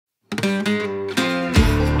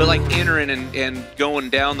But like entering and going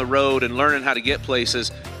down the road and learning how to get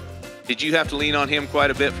places, did you have to lean on him quite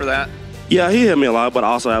a bit for that? Yeah, he helped me a lot, but I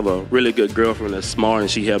also have a really good girlfriend that's smart, and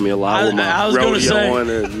she helped me a lot with my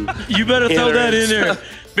rodeoing. You better throw that in there,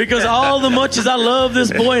 because all the much as I love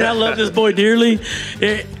this boy, and I love this boy dearly,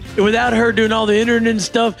 without her doing all the internet and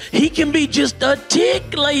stuff, he can be just a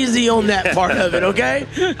tick lazy on that part of it, okay?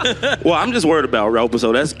 Well, I'm just worried about roping,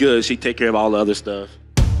 so that's good. She take care of all the other stuff.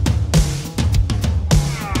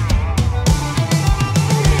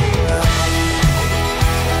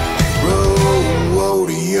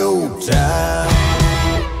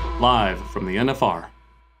 Live from the NFR.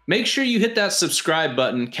 Make sure you hit that subscribe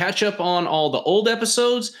button, catch up on all the old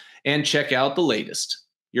episodes, and check out the latest.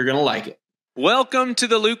 You're going to like it. Welcome to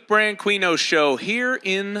the Luke Branquinho Show here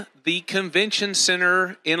in the Convention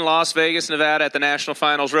Center in Las Vegas, Nevada at the National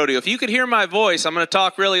Finals Rodeo. If you could hear my voice, I'm going to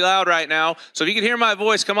talk really loud right now. So if you could hear my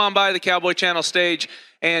voice, come on by the Cowboy Channel stage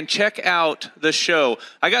and check out the show.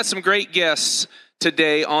 I got some great guests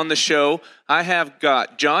today on the show. I have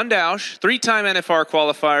got John Douch, three-time NFR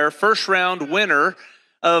qualifier, first-round winner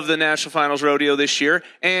of the National Finals Rodeo this year,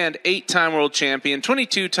 and 8-time world champion,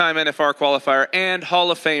 22-time NFR qualifier, and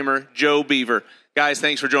Hall of Famer Joe Beaver. Guys,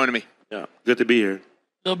 thanks for joining me. Yeah, good to be here.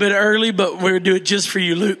 A little bit early, but we're going to do it just for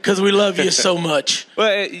you, Luke, because we love you so much. Well,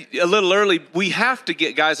 a little early. We have to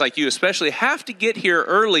get guys like you, especially, have to get here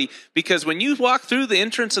early, because when you walk through the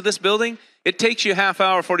entrance of this building, it takes you a half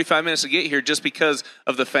hour, 45 minutes to get here just because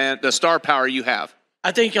of the star power you have.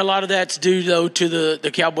 I think a lot of that's due, though, to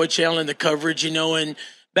the Cowboy Channel and the coverage, you know, and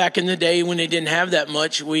back in the day when they didn't have that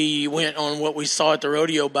much, we went on what we saw at the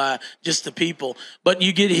rodeo by just the people. But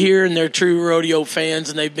you get here and they're true rodeo fans,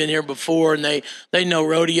 and they've been here before, and they know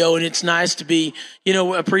rodeo, and it's nice to be, you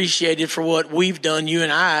know, appreciated for what we've done, you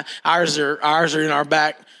and I. Ours are in our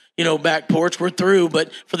back porch. We're through,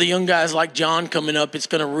 but for the young guys like John coming up, it's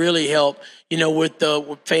going to really help, you know, with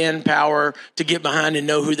the fan power to get behind and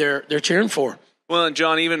know who they're cheering for. Well, and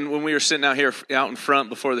John, even when we were sitting out here out in front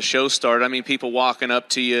before the show started, I mean, people walking up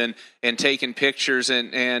to you and taking pictures,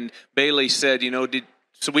 and Bailey said, you know,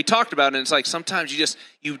 so we talked about it, and it's like sometimes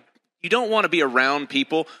you don't want to be around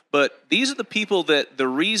people, but these are the people that the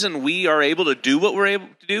reason we are able to do what we're able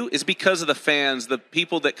to do is because of the fans, the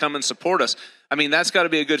people that come and support us. I mean, that's got to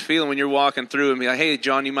be a good feeling when you're walking through and be like, hey,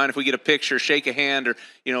 John, you mind if we get a picture, shake a hand, or,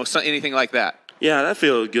 you know, anything like that? Yeah, that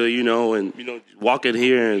feels good, you know, and, you know, walk in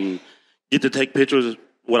here and get to take pictures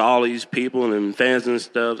with all these people and fans and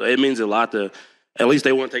stuff. It means a lot to, at least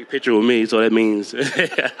they want to take a picture with me, so that means.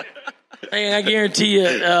 Hey, I guarantee you,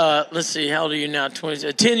 let's see, how old are you now?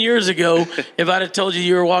 20. 10 years ago, if I'd have told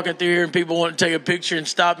you were walking through here and people wanted to take a picture and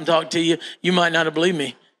stop and talk to you, you might not have believed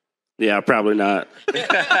me. Yeah, probably not.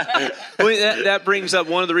 Well, that brings up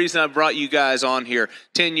one of the reasons I brought you guys on here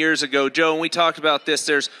 10 years ago. Joe, when we talked about this,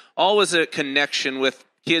 there's always a connection with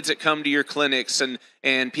kids that come to your clinics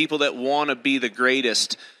and people that want to be the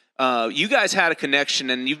greatest. You guys had a connection,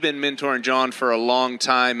 and you've been mentoring John for a long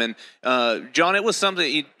time. And, John, it was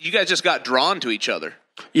something you guys just got drawn to each other.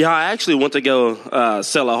 Yeah, I actually went to go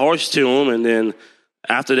sell a horse to him, and then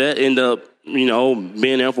after that, end up, you know,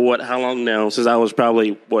 being there for how long now? Since I was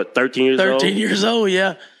probably, 13 years old? 13 years old,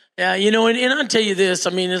 yeah. Yeah, you know, and I'll tell you this. I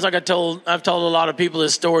mean, it's like I've told a lot of people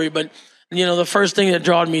this story, but, you know, the first thing that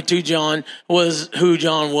drawed me to John was who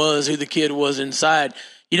John was, who the kid was inside.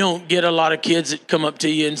 You don't get a lot of kids that come up to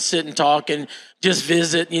you and sit and talk and just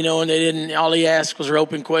visit, you know, and all he asked was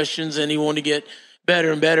open questions, and he wanted to get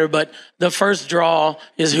better and better. But the first draw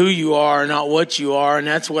is who you are, not what you are. And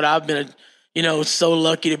that's what I've been, you know, so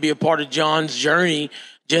lucky to be a part of John's journey,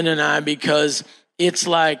 Jen and I, because it's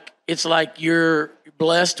like you're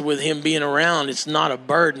blessed with him being around. It's not a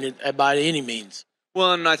burden by any means.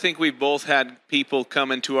 Well, and I think we've both had people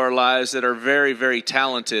come into our lives that are very, very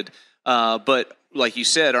talented, but like you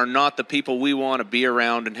said, are not the people we want to be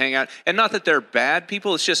around and hang out. And not that they're bad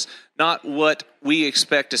people. It's just not what we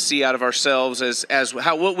expect to see out of ourselves as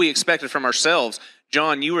what we expected from ourselves.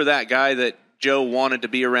 John, you were that guy that Joe wanted to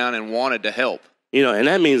be around and wanted to help. You know, and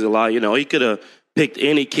that means a lot. You know, he could have picked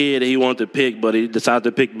any kid he wanted to pick, but he decided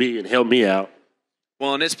to pick me and help me out.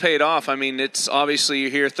 Well, and it's paid off. I mean, it's obviously you're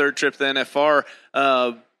here, third trip to the NFR,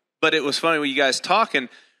 but it was funny when you guys talking.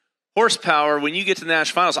 Horsepower, when you get to the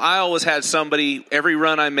National Finals, I always had somebody, every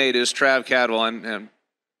run I made, it was Trav Cadwell, and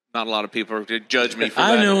not a lot of people judge me for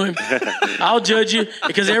that. I know him. I'll judge you,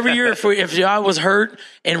 because every year if I was hurt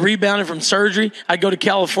and rebounded from surgery, I'd go to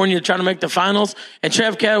California to try to make the finals, and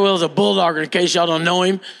Trav Cadwell is a bulldogger, in case y'all don't know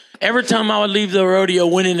him. every time I would leave the rodeo,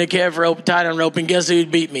 went in the calf rope, tied on rope, and guess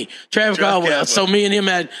who'd beat me? Trav Caldwell. So me and him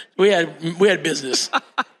had business.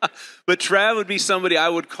 But Trav would be somebody I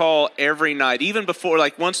would call every night, even before,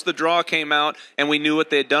 like once the draw came out and we knew what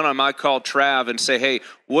they had done, I might call Trav and say, hey,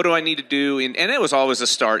 what do I need to do? And it was always a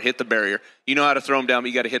start, hit the barrier. You know how to throw them down, but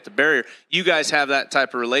you got to hit the barrier. You guys have that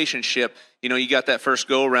type of relationship. You know, you got that first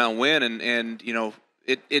go-around win, and you know,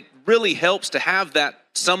 it really helps to have that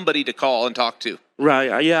somebody to call and talk to.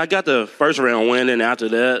 Right. Yeah, I got the first round win, and after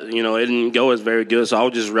that, you know, it didn't go as very good, so I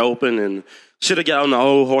was just roping and should have got on the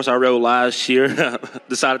old horse I rode last year.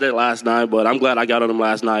 Decided that last night, but I'm glad I got on him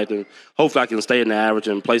last night, and hopefully I can stay in the average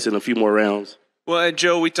and place in a few more rounds. Well, and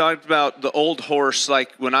Joe, we talked about the old horse,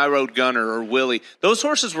 like when I rode Gunner or Willie. Those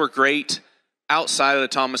horses were great outside of the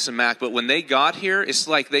Thomas and Mack, but when they got here, it's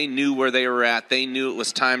like they knew where they were at. They knew it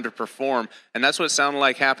was time to perform, and that's what it sounded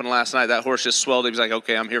like happened last night. That horse just swelled. He was like,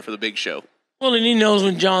 okay, I'm here for the big show. Well, and he knows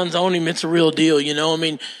when John's on him, it's a real deal, you know. I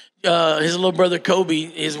mean, his little brother Kobe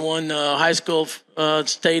is won high school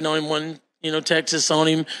state on him, won, you know, Texas on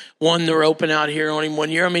him, won the roping out here on him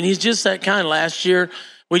 1 year. I mean, he's just that kind. Last year,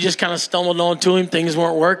 we just kind of stumbled onto him. Things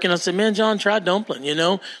weren't working. I said, man, John, try dumpling, you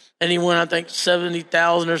know. And he won, I think,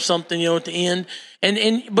 70,000 or something, you know, at the end.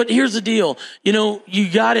 But here's the deal, you know, you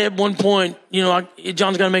got to at one point, you know,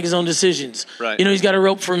 John's got to make his own decisions. Right. You know, he's got to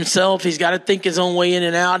rope for himself. He's got to think his own way in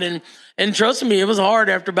and out. And trust me, it was hard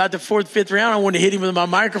after about the fourth, fifth round. I wanted to hit him with my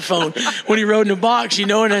microphone when he rode in the box, you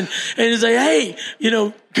know, and he's like, hey, you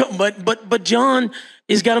know, but John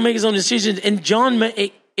has got to make his own decisions. And John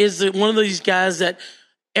is one of these guys that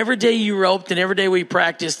every day you roped and every day we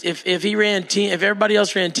practiced, if he ran 10, if everybody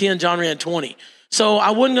else ran 10, John ran 20. So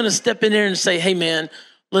I wasn't going to step in there and say, hey, man,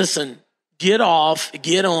 listen, get off,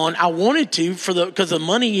 get on. I wanted to because the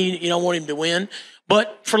money, you know, I want him to win.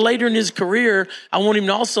 But for later in his career, I want him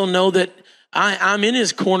to also know that I'm in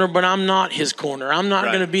his corner, but I'm not his corner. I'm not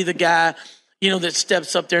going to be the guy, you know, that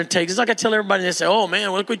steps up there and takes. It's like I tell everybody, they say, oh,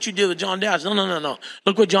 man, look what you did with John Douch. No.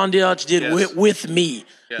 Look what John Douch did with me,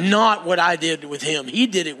 not what I did with him. He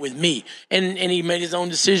did it with me. And he made his own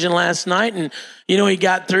decision last night. And, you know, he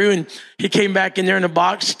got through and he came back in there in the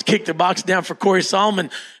box, kicked the box down for Corey Solomon.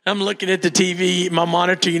 I'm looking at the TV, my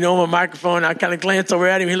monitor, you know, my microphone. I kind of glance over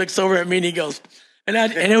at him. He looks over at me and he goes, and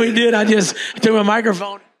then we did. I just took my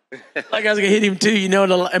microphone. Like I was going to hit him too, you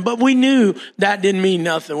know. But we knew that didn't mean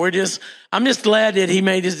nothing. I'm just glad that he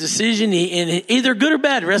made his decision. And either good or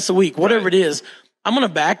bad the rest of the week, whatever it is, I'm going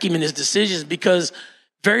to back him in his decisions because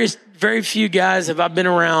very, very few guys have I been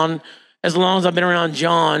around, as long as I've been around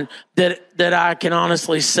John, that I can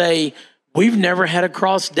honestly say we've never had a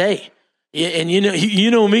cross day. Yeah, and you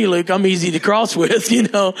know me, Luke. I'm easy to cross with, you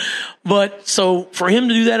know. But so for him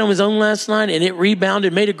to do that on his own last night, and it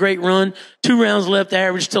rebounded, made a great run, 2 rounds left,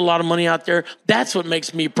 average, still a lot of money out there. That's what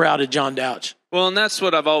makes me proud of John Douch. Well, and that's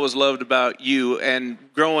what I've always loved about you and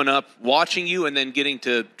growing up, watching you and then getting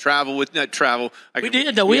to travel with, not travel. We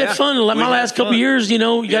did, though. We had fun. My last couple of years, you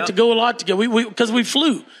know, you got to go a lot together because we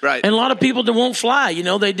flew. Right. And a lot of people that won't fly, you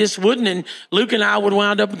know, they just wouldn't. And Luke and I would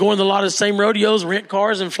wind up going to a lot of the same rodeos, rent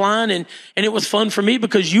cars and flying. And it was fun for me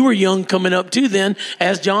because you were young coming up too then,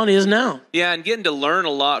 as John is now. Yeah, and getting to learn a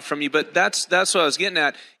lot from you. But that's what I was getting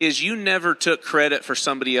at, is you never took credit for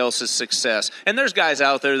somebody else's success. And there's guys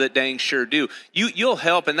out there that dang sure do. You'll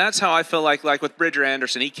help, and that's how I feel like with Bridger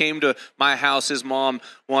Anderson. He came to my house. His mom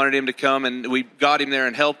wanted him to come, and we got him there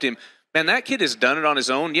and helped him. Man, that kid has done it on his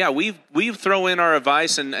own. Yeah, we throw in our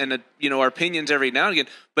advice and you know, our opinions every now and again.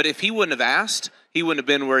 But if he wouldn't have asked, he wouldn't have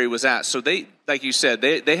been where he was at. So they, like you said,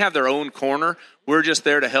 they have their own corner. We're just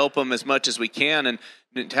there to help them as much as we can, and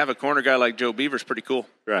to have a corner guy like Joe Beaver is pretty cool.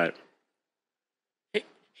 Right.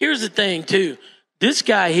 Here's the thing, too. This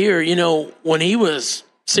guy here, you know, when he was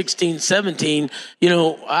 16, 17, you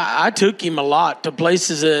know, I took him a lot to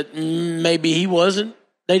places that maybe he wasn't.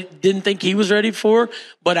 They didn't think he was ready for,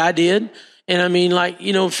 but I did. And I mean, like,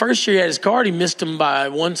 you know, first year he had his card, he missed him by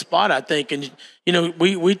 1 spot, I think. And, you know,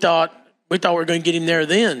 we thought we were going to get him there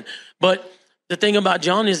then. But the thing about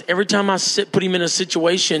John is every time I put him in a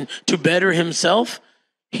situation to better himself,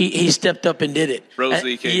 he stepped up and did it. Rose to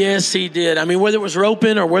the occasion. Yes, he did. I mean, whether it was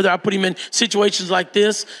roping or whether I put him in situations like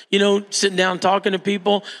this, you know, sitting down talking to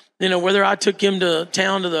people, you know, whether I took him to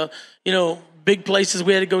town to the, you know, big places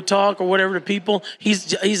we had to go talk or whatever to people,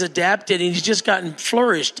 he's adapted and he's just gotten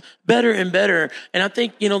flourished better and better. And I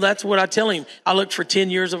think, you know, that's what I tell him. I look for 10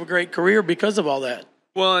 years of a great career because of all that.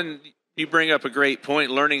 Well, and you bring up a great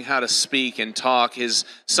point. Learning how to speak and talk is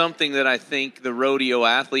something that I think the rodeo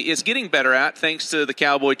athlete is getting better at, thanks to the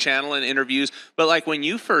Cowboy Channel and interviews. But like when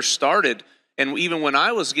you first started, and even when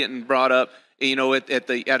I was getting brought up,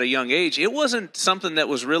 at a young age, it wasn't something that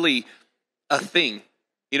was really a thing.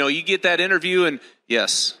 You get that interview and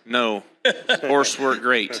yes, no, horse work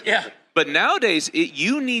great. Yeah. But nowadays,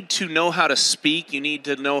 you need to know how to speak. You need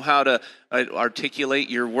to know how to articulate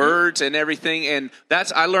your words and everything. And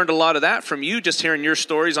I learned a lot of that from you, just hearing your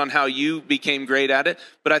stories on how you became great at it.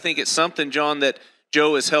 But I think it's something, John, that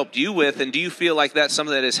Joe has helped you with. And do you feel like that's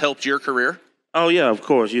something that has helped your career? Oh yeah, of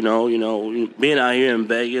course. Being out here in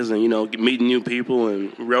Vegas and meeting new people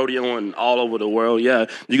and rodeoing all over the world. Yeah,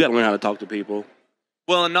 you got to learn how to talk to people.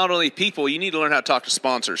 Well, and not only people, you need to learn how to talk to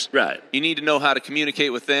sponsors. Right. You need to know how to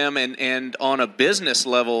communicate with them, and on a business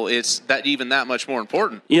level, it's that much more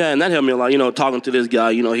important. Yeah, and that helped me a lot. Talking to this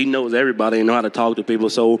guy, he knows everybody and know how to talk to people.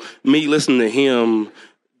 So me listening to him,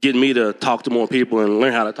 getting me to talk to more people and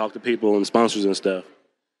learn how to talk to people and sponsors and stuff.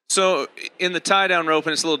 So in the tie-down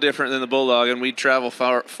roping, it's a little different than the bulldog, and we travel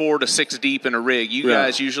 4 to 6 deep in a rig. You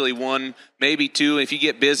guys usually 1, maybe 2. If you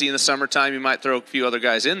get busy in the summertime, you might throw a few other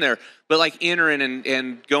guys in there. But like entering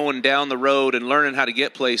and going down the road and learning how to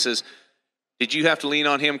get places, did you have to lean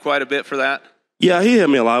on him quite a bit for that? Yeah, he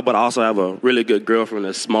helped me a lot, but I also have a really good girlfriend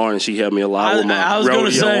that's smart, and she helped me a lot with my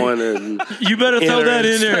rodeoing. You better throw that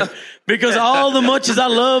in there, because all the much as I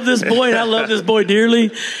love this boy, and I love this boy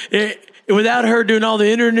dearly, without her doing all the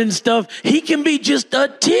internet and stuff, he can be just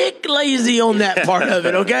a tick lazy on that part of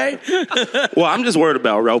it, okay? Well, I'm just worried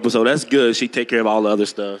about roping, so that's good. She take care of all the other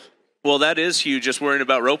stuff. Well, that is huge, just worrying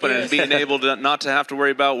about roping and being able to not to have to worry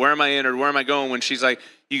about where am I entered, where am I going, when she's like,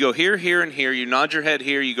 you go here, here, and here, you nod your head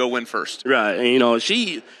here, you go win first. Right, and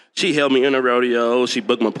she helped me in the rodeo. She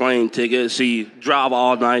booked my plane ticket. She drive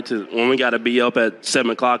all night when we got to be up at 7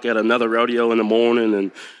 o'clock at another rodeo in the morning,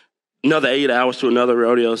 and another 8 hours to another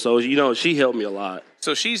rodeo. So, she helped me a lot.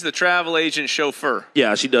 So she's the travel agent chauffeur.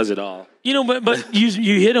 Yeah, she does it all. But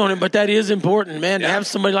you hit on it, but that is important, man, to have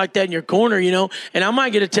somebody like that in your corner, And I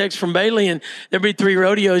might get a text from Bailey, and there'll be 3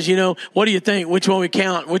 rodeos, What do you think? Which one we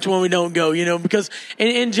count? Which one we don't go? Because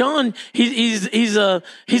and John, he's a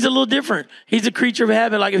little different. He's a creature of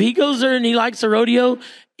habit. Like if he goes there and he likes a rodeo,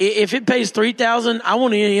 if it pays $3,000, I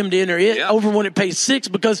want him to enter it over when it pays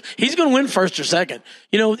 $6, because he's going to win first or second.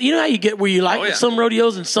 You know how you get where you like some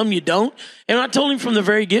rodeos and some you don't. And I told him from the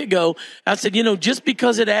very get-go, I said, just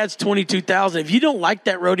because it adds $22,000, if you don't like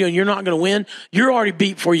that rodeo and you're not going to win, you're already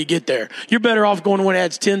beat before you get there. You're better off going to one that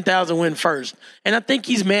adds $10,000, win first. And I think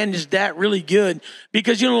he's managed that really good,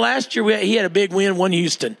 because last year he had a big win, won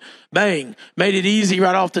Houston. Bang, made it easy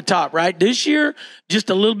right off the top, right? This year, just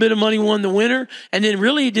a little bit of money won the winner, and then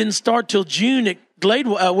really it didn't start till June at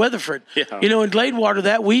Weatherford. Yeah. In Gladewater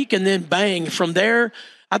that week, and then bang, from there,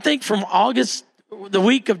 I think from August, the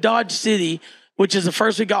week of Dodge City, which is the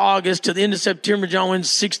first week of August, to the end of September, John wins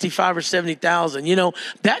 65 or 70,000.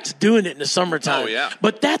 That's doing it in the summertime. Oh, yeah.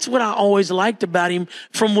 But that's what I always liked about him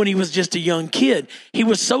from when he was just a young kid. He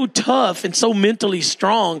was so tough and so mentally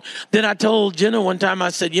strong that I told Jenna one time, I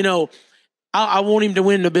said, I want him to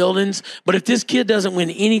win the buildings, but if this kid doesn't win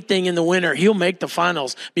anything in the winter, he'll make the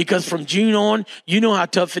finals, because from June on, how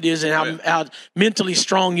tough it is and how mentally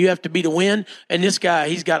strong you have to be to win. And this guy,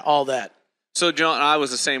 he's got all that. So, John, I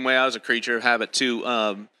was the same way. I was a creature of habit, too.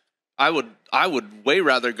 I would way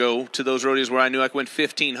rather go to those rodeos where I knew I could win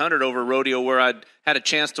 $1,500 over a rodeo where I'd had a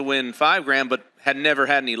chance to win $5,000, but had never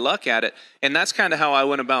had any luck at it. And that's kind of how I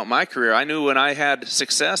went about my career. I knew when I had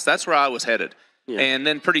success, that's where I was headed. Yeah. And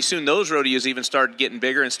then pretty soon those rodeos even started getting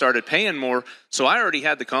bigger and started paying more. So I already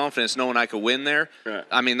had the confidence knowing I could win there. Right.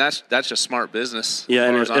 I mean, that's just smart business. Yeah,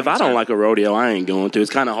 and if I don't like a rodeo, I ain't going to.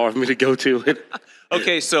 It's kind of hard for me to go to it.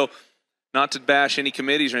 Okay, so not to bash any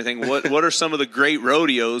committees or anything, what are some of the great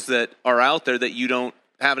rodeos that are out there that you don't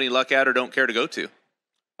have any luck at or don't care to go to?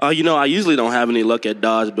 I usually don't have any luck at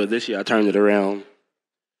Dodge, but this year I turned it around.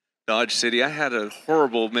 Dodge City. I had a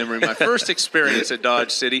horrible memory. My first experience at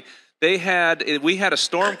Dodge City, we had a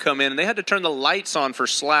storm come in, and they had to turn the lights on for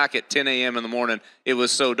slack at 10 a.m. in the morning. It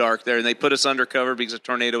was so dark there, and they put us undercover because a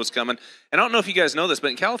tornado was coming. And I don't know if you guys know this, but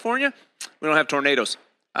in California, we don't have tornadoes.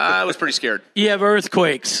 I was pretty scared. You have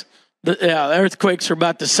earthquakes. The earthquakes are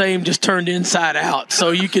about the same, just turned inside out. So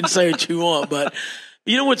you can say what you want, but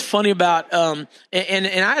you know what's funny about and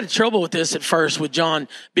I had trouble with this at first with John,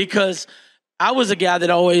 because I was a guy that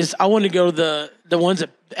I wanted to go to the ones that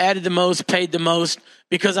added the most, paid the most,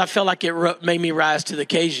 because I felt like it made me rise to the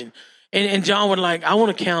occasion. And John would I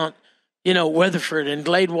want to count, Weatherford and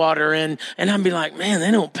Gladewater, and I'd be like, man, they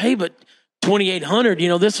don't pay, but 2,800,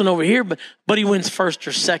 this one over here, but he wins first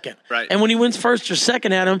or second. Right. And when he wins first or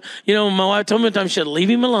second at him, my wife told me one time, she said, leave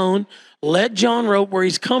him alone. Let John rope where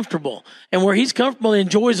he's comfortable. And where he's comfortable,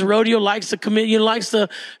 enjoys the rodeo, likes the committee, likes the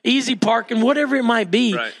easy parking, whatever it might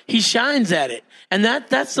be, right. He shines at it. And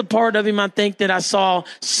that's the part of him, I think, that I saw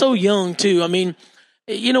so young, too. I mean,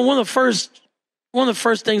 one of the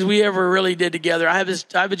first things we ever really did together, I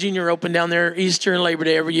have a junior open down there, Easter and Labor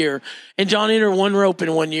Day every year. And John entered one rope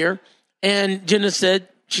in 1 year. And Jenna said,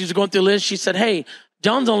 she was going through the list. She said, hey,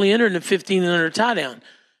 John's only entered in 15 and under tie down.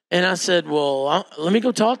 And I said, well, let me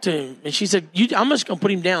go talk to him. And she said, I'm just going to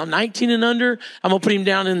put him down 19 and under. I'm going to put him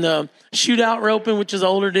down in the shootout roping, which is an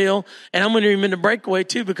older deal. And I'm going to put him in the breakaway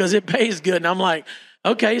too, because it pays good. And I'm like,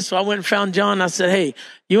 okay. So I went and found John. And I said, hey,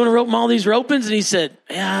 you want to rope all these ropings? And he said,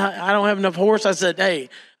 yeah, I don't have enough horse. I said, hey,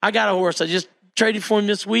 I got a horse. I just traded for him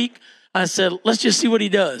this week. I said, let's just see what he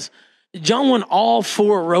does. John won all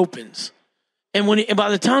 4 ropings. And by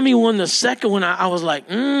the time he won the second one, I was like,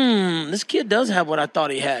 this kid does have what I thought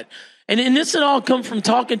he had. And this had all come from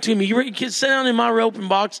talking to me. You could sit down in my roping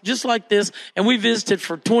box just like this, and we visited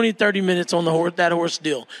for 20, 30 minutes on that horse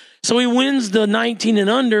deal. So he wins the 19 and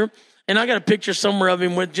under, and I got a picture somewhere of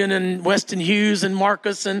him with Jen and Weston Hughes and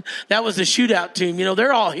Marcus, and that was the shootout team.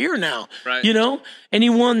 They're all here now, right. And he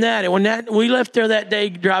won that. And when we left there that day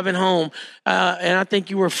driving home, and I think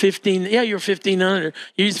you were 15. Yeah, you were 15 under.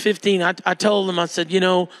 He was 15. I told him, I said,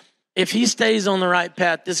 if he stays on the right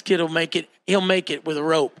path, this kid will make it. He'll make it with a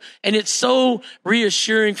rope. And it's so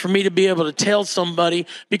reassuring for me to be able to tell somebody,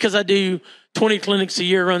 because I do 20 clinics a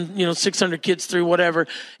year, run, 600 kids through whatever,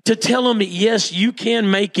 to tell them that, yes, you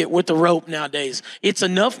can make it with the rope nowadays. It's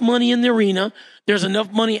enough money in the arena. There's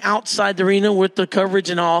enough money outside the arena with the coverage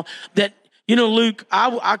and all that, Luke,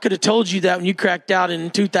 I could have told you that when you cracked out in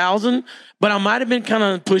 2000, but I might have been kind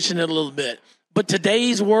of pushing it a little bit. But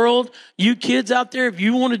today's world, you kids out there, if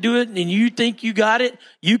you want to do it and you think you got it,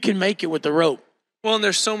 you can make it with the rope. Well, and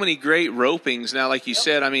there's so many great ropings now, like you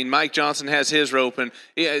said. I mean, Mike Johnson has his roping.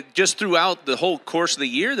 Just throughout the whole course of the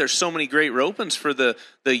year, there's so many great ropings for the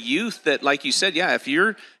youth that, like you said, if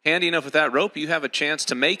you're handy enough with that rope, you have a chance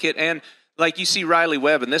to make it. And like you see Riley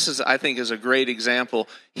Webb, and this I think is a great example.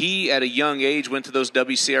 He, at a young age, went to those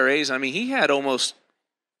WCRAs. I mean, he had almost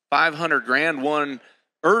 $500,000 won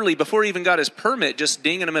early before he even got his permit, just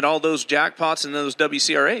dinging him at all those jackpots and those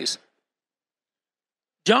WCRAs.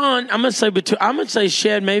 John, I'm gonna say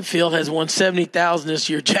Shad Mayfield has won 70,000 this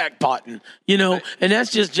year jackpotting, Right. and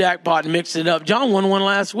that's just jackpotting, mixing it up. John won one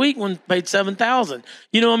last week, paid 7,000.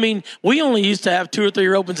 We only used to have 2 or 3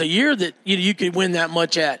 opens a year that you could win that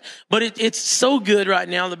much at. But it's so good right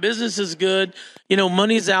now. The business is good.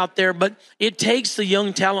 Money's out there, but it takes the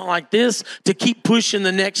young talent like this to keep pushing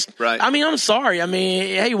the next. Right. I mean, I'm sorry. I mean,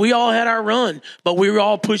 hey, we all had our run, but we were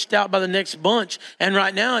all pushed out by the next bunch, and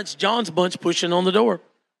right now it's John's bunch pushing on the door.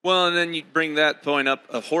 Well, and then you bring that point up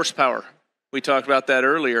of horsepower. We talked about that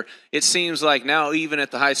earlier. It seems like now, even at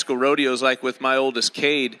the high school rodeos, like with my oldest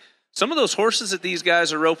Cade, some of those horses that these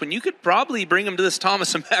guys are roping, you could probably bring them to this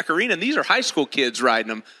Thomas and Mack Arena, and these are high school kids riding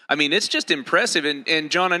them. I mean, it's just impressive. And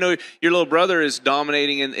John, I know your little brother is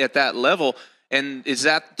dominating at that level. And is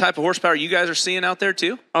that the type of horsepower you guys are seeing out there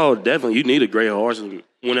too? Oh, definitely. You need a great horse. And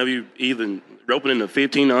whenever you even roping in the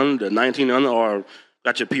 15 under, the 19 under, or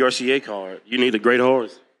got your PRCA card, you need a great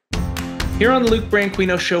horse. Here on the Luke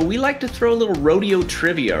Branquinho Show, we like to throw a little rodeo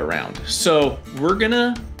trivia around. So we're going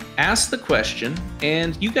to ask the question,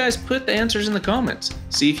 and you guys put the answers in the comments.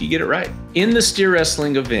 See if you get it right. In the steer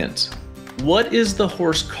wrestling event, what is the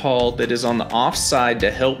horse called that is on the offside to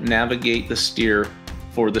help navigate the steer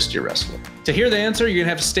for the steer wrestler? To hear the answer, you're going to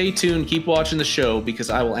have to stay tuned, keep watching the show, because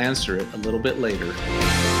I will answer it a little bit later.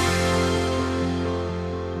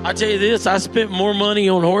 I'll tell you this, I spent more money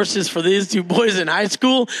on horses for these 2 boys in high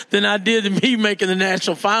school than I did in me making the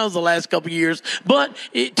national finals the last couple of years. But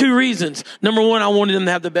 2 reasons. Number 1, I wanted them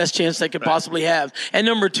to have the best chance they could possibly have. And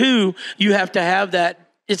number 2, you have to have that.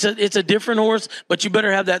 It's a different horse, but you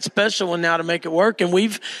better have that special one now to make it work. And when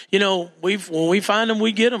we find them,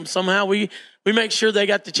 we get them. Somehow we make sure they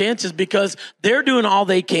got the chances because they're doing all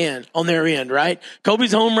they can on their end, right?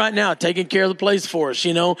 Kobe's home right now, taking care of the place for us.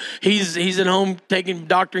 He's at home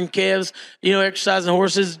doctoring calves, exercising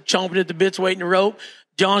horses, chomping at the bits, waiting to rope.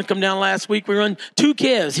 John come down last week. We run 2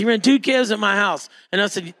 calves. He ran 2 calves at my house, and I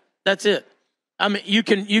said, "That's it. I mean, you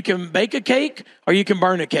can bake a cake or you can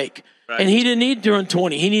burn a cake." Right. And he didn't need to run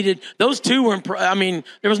 20. He needed those 2 were. There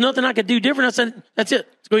was nothing I could do different. I said, "That's it.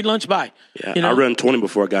 Let's go eat lunch. Bye." Yeah, I run 20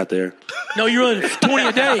 before I got there. No, you run 20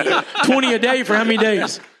 a day. 20 a day for how many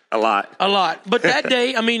days? A lot. But that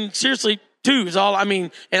day, seriously, 2 is all.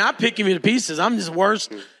 And I pick him to pieces. I'm just worse.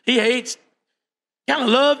 He hates kind of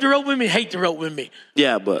love to rope with me, hate to rope with me.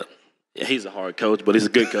 Yeah, but he's a hard coach, but he's a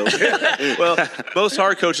good coach. Well, most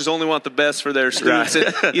hard coaches only want the best for their students.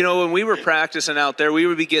 And, you know, when we were practicing out there, we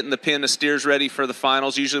would be getting the pin, the steers ready for the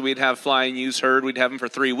finals. Usually we'd have flying ewes herd. We'd have them for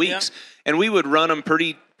 3 weeks. And we would run them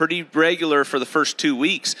pretty regular for the first 2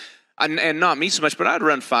 weeks. And not me so much, but I'd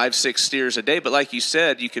run 5-6 steers a day. But like you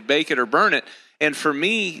said, you could bake it or burn it. And for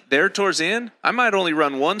me, there towards the end, I might only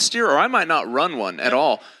run one steer or I might not run one at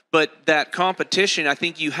all. But that competition, I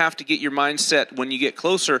think you have to get your mindset when you get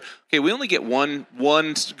closer. Okay, we only get one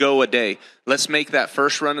go a day. Let's make that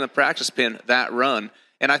first run in the practice pin that run.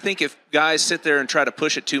 And I think if guys sit there and try to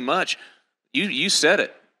push it too much, you said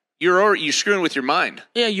it. You're screwing with your mind.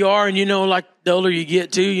 Yeah, you are. And, you know, like the older you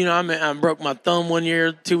get, too, you know, I broke my thumb one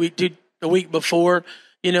year, a week before.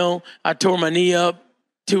 You know, I tore my knee up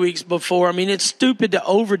 2 weeks before. I mean, it's stupid to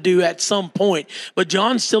overdo at some point. But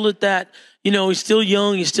John's still at that. You know, he's still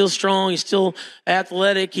young, he's still strong, he's still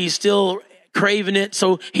athletic, he's still craving it.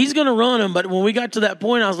 So he's going to run him. But when we got to that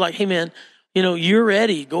point, I was like, hey, man, you know, you're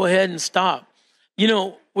ready. Go ahead and stop. You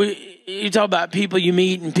know, you talk about people you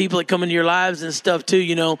meet and people that come into your lives and stuff too,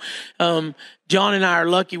 you know. John and I are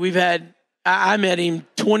lucky. I met him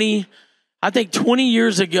 20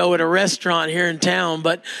 years ago at a restaurant here in town.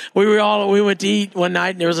 But we went to eat one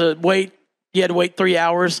night and there was a wait. You had to wait 3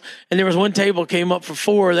 hours, and there was one table came up for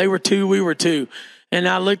 4. They were 2, we were 2. And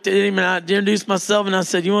I looked at him, and I introduced myself, and I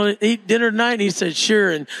said, you want to eat dinner tonight? And he said,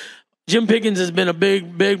 sure. And Jim Pickens has been a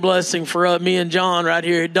big, big blessing for me and John right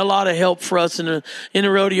here. He did a lot of help for us in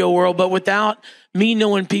the rodeo world. But without me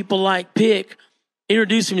knowing people like Pick,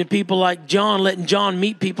 introducing him to people like John, letting John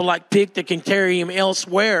meet people like Pick that can carry him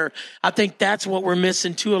elsewhere, I think that's what we're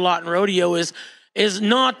missing, too, a lot in rodeo is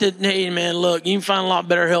not that, hey, man, look, you can find a lot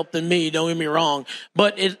better help than me, don't get me wrong.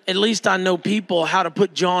 But at least I know people how to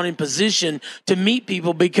put John in position to meet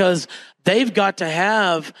people because they've got to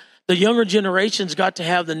have, the younger generation's got to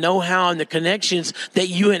have the know-how and the connections that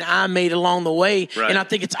you and I made along the way. Right. And I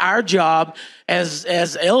think it's our job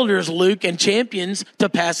as elders, Luke, and champions to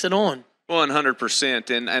pass it on. 100%,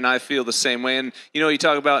 and I feel the same way. And, you know, you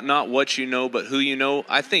talk about not what you know, but who you know.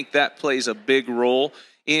 I think that plays a big role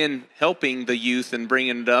in helping the youth and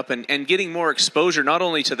bringing it up and getting more exposure, not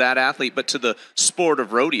only to that athlete, but to the sport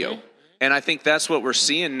of rodeo. And I think that's what we're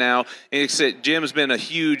seeing now. And Jim's been a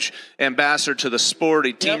huge ambassador to the sport,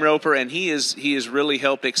 a team roper, and he has really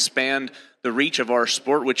helped expand the reach of our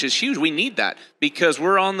sport, which is huge. We need that because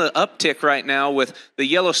we're on the uptick right now with the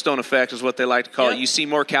Yellowstone effect is what they like to call it. You see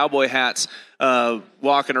more cowboy hats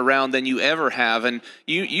walking around than you ever have. And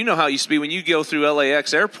you know how it used to be when you go through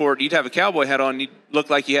LAX airport, you'd have a cowboy hat on, you'd look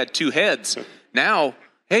like you had 2 heads. Now,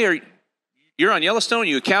 hey, you're on Yellowstone,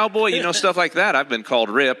 you a cowboy, you know, stuff like that. I've been called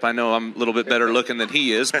Rip. I know I'm a little bit better looking than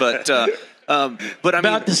he is, but I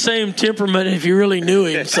about the same temperament if you really knew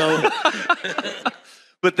him. So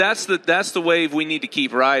But that's the wave we need to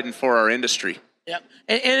keep riding for our industry. Yeah,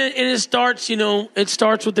 and it starts, you know,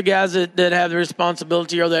 with the guys that have the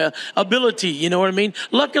responsibility or the ability, you know what I mean?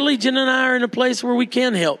 Luckily, Jen and I are in a place where we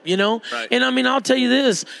can help, you know? Right. And, I mean, I'll tell you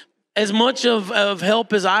this, as much of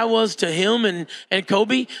help as I was to him and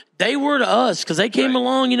Kobe, they were to us because they came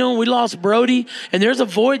along, you know, we lost Brody, and there's a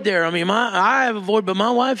void there. I mean, I have a void, but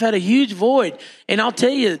my wife had a huge void. And I'll tell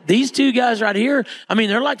you, these 2 guys right here, I mean,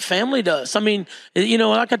 they're like family to us. I mean, you know,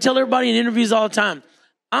 like I tell everybody in interviews all the time,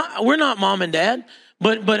 we're not mom and dad.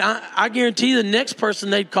 But I guarantee you the next person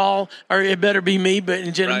they'd call, or it better be me, but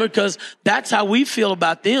in general, because that's how we feel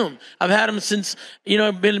about them. I've had him since, you know,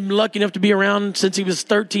 I've been lucky enough to be around since he was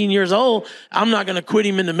 13 years old. I'm not going to quit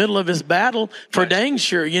him in the middle of his battle for dang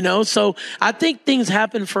sure, you know. So I think things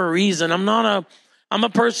happen for a reason. I'm a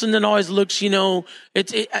person that always looks, you know,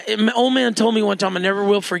 old man told me one time, I never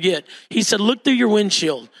will forget. He said, look through your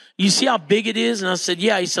windshield. You see how big it is? And I said,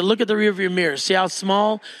 yeah. He said, look at the rear of your mirror. See how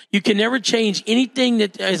small? You can never change anything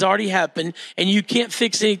that has already happened, and you can't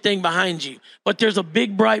fix anything behind you. But there's a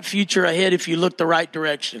big, bright future ahead if you look the right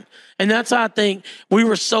direction. And that's how I think we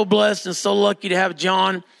were so blessed and so lucky to have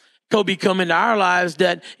John Kobe come into our lives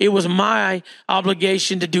that it was my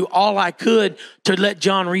obligation to do all I could to let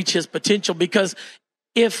John reach his potential. Because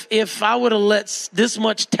if I would have let this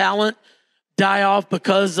much talent die off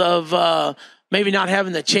because of maybe not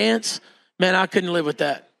having the chance, man, I couldn't live with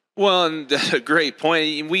that. Well, and a great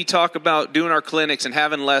point. We talk about doing our clinics and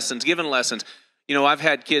having lessons, giving lessons. You know, I've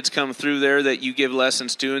had kids come through there that you give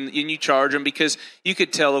lessons to, and you charge them because you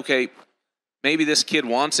could tell, okay, maybe this kid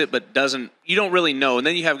wants it but doesn't. You don't really know. And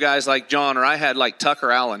then you have guys like John, or I had like Tucker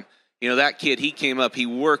Allen. You know, that kid, he came up, he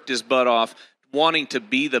worked his butt off wanting to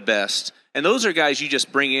be the best. And those are guys you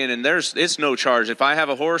just bring in, and it's no charge. If I have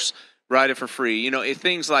a horse, ride it for free. You know,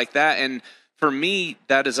 things like that. And for me,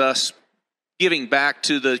 that is us giving back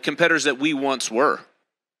to the competitors that we once were.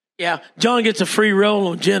 Yeah, John gets a free roll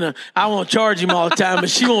on Jenna. I won't charge him all the time,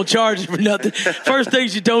 but she won't charge him for nothing. First thing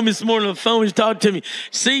she told me this morning on the phone, she talked to me.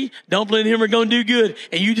 See, don't blame him, we're going to do good.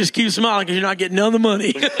 And you just keep smiling because you're not getting none of the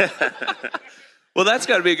money. Well, that's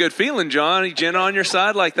got to be a good feeling, John. Jenna on your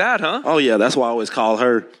side like that, huh? Oh, yeah, that's why I always call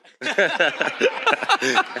her.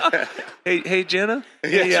 Hey, Jenna?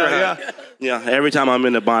 Yeah, every time I'm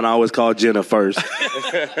in the bond, I always call Jenna first.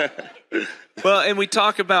 Well, and we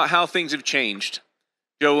talk about how things have changed.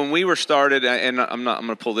 Joe, when we were started, and I'm going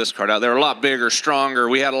to pull this card out, they were a lot bigger, stronger.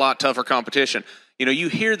 We had a lot tougher competition. You know, you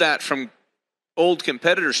hear that from old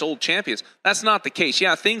competitors, old champions. That's not the case.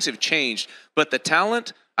 Yeah, things have changed, but the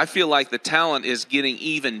talent, I feel like the talent is getting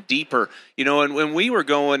even deeper. You know, and when we were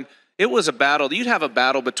going, it was a battle. You'd have a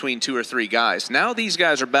battle between 2 or 3 guys. Now these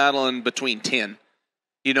guys are battling between 10.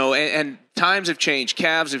 You know, and times have changed,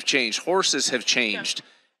 calves have changed, horses have changed.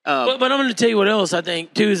 But I'm going to tell you what else I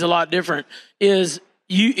think, too, is a lot different, is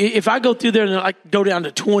if I go through there and I go down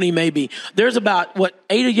to 20 maybe, there's about,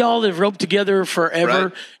 8 of y'all that have roped together forever,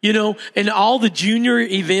 right. You know, and all the junior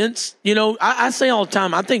events, you know, I say all the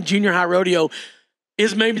time, I think junior high rodeo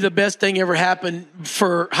is maybe the best thing ever happened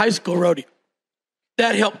for high school rodeo.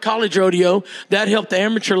 That helped college rodeo. That helped the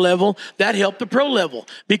amateur level. That helped the pro level,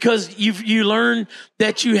 because you learn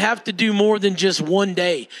that you have to do more than just one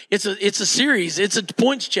day. It's a series. It's a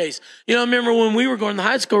points chase. You know, I remember when we were going to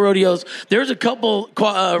high school rodeos, there's a couple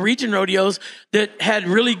region rodeos that had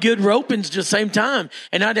really good ropings at the same time.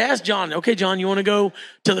 And I'd ask John, okay, John, you want to go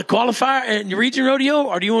to the qualifier and the region rodeo,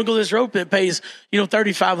 or do you want to go to this rope that pays,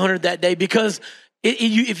 $3,500 that day? Because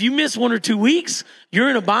if you miss 1 or 2 weeks, you're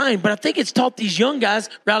in a bind. But I think it's taught these young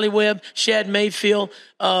guys, Riley Webb, Shad Mayfield,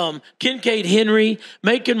 Kincaid Henry,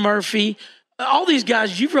 Macon Murphy, all these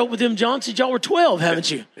guys, you've roped with them, John, since y'all were 12,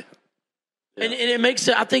 haven't you? Yeah. And it makes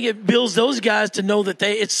it, I think it builds those guys to know that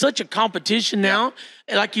it's such a competition now,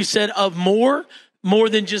 like you said, of more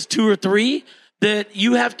than just 2 or 3, that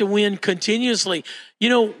you have to win continuously. You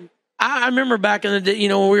know, I remember back in the day,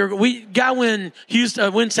 when we win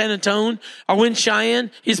Houston, win San Antonio, or win Cheyenne,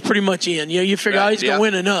 he's pretty much in. You figure out he's going to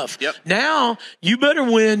win enough. Yep. Now, you better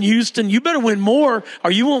win Houston. You better win more, or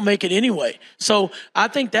you won't make it anyway. So I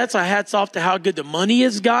think that's a hats off to how good the money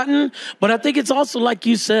has gotten. But I think it's also, like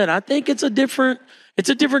you said, I think it's a different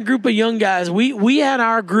group of young guys. We had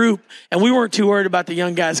our group, and we weren't too worried about the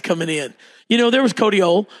young guys coming in. There was Cody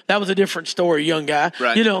Ole. That was a different story, young guy.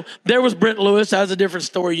 Right. There was Brent Lewis. That was a different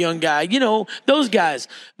story, young guy. Those guys.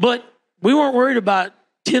 But we weren't worried about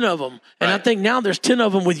 10 of them. And I think now there's 10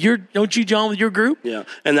 of them don't you, John, with your group? Yeah.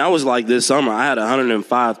 And that was like this summer. I had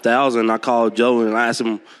 105,000. I called Joe and I asked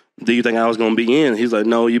him, do you think I was going to be in? He's like,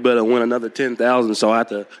 no, you better win another 10,000. So I had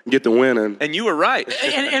to get the win. And you were right.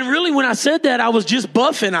 And really, when I said that, I was just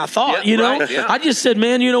buffing, I thought, Right, yeah. I just said,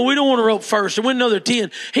 man, we don't want to rope first or win another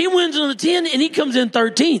 10. He wins another 10 and he comes in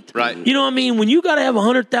 13th. Right. You know what I mean? When you got to have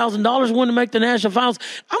 $100,000 win to make the national finals,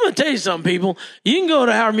 I'm going to tell you something, people. You can go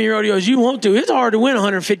to however many rodeos you want to. It's hard to win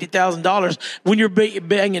 $150,000 when you're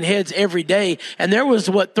banging heads every day. And there was,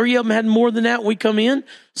 3 of them had more than that when we come in.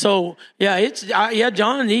 So,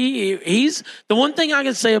 John, he's the one thing I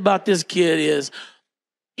can say about this kid is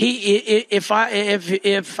if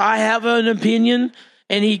I have an opinion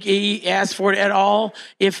and he asks for it at all,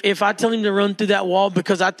 if I tell him to run through that wall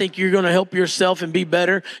because I think you're going to help yourself and be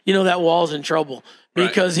better, that wall's in trouble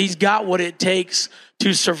because he's got what it takes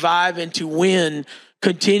to survive and to win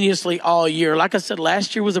continuously all year. Like I said,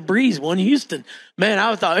 last year was a breeze. Won Houston. Man,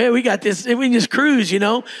 I thought, hey, we got this. We can just cruise,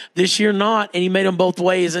 This year not, and he made them both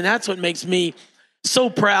ways, and that's what makes me so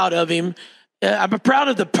proud of him. I'm proud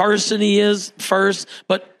of the person he is first,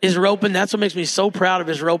 but his roping, that's what makes me so proud of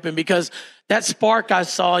his roping because that spark I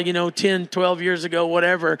saw, 10, 12 years ago,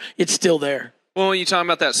 whatever, it's still there. Well, when you're talking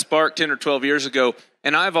about that spark 10 or 12 years ago,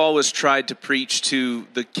 and I've always tried to preach to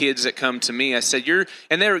the kids that come to me. I said,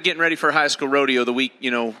 and they were getting ready for high school rodeo the week,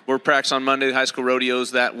 we're practicing on Monday, high school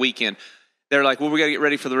rodeos that weekend. They're like, well, we got to get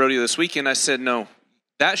ready for the rodeo this weekend. I said, no,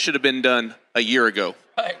 that should have been done a year ago.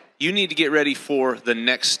 Right. You need to get ready for the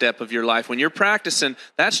next step of your life. When you're practicing,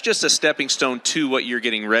 that's just a stepping stone to what you're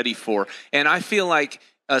getting ready for. And I feel like,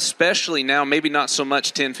 especially now, maybe not so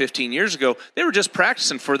much 10, 15 years ago, they were just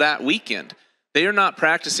practicing for that weekend. They are not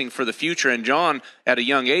practicing for the future. And John, at a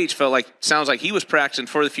young age, sounds like he was practicing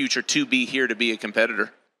for the future to be here to be a competitor.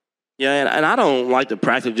 Yeah, and I don't like to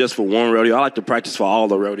practice just for one rodeo. I like to practice for all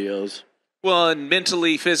the rodeos. Well, and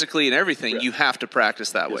mentally, physically, and everything, you have to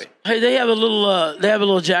practice that way. Hey, they have a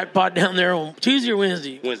little jackpot down there on Tuesday or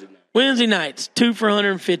Wednesday? Wednesday night. Wednesday nights, 2 for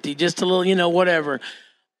 $150, just a little, whatever.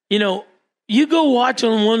 You you go watch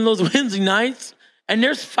on one of those Wednesday nights, and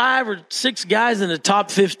there's 5 or 6 guys in the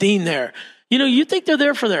top 15 there. You know, you think they're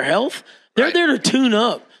there for their health? They're there to tune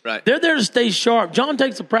up. Right. They're there to stay sharp. John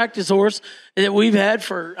takes a practice horse that we've had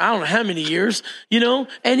for I don't know how many years, you know,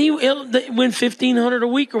 and they win 1,500 a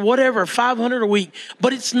week or whatever, 500 a week.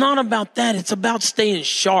 But it's not about that. It's about staying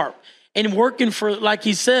sharp and working for, like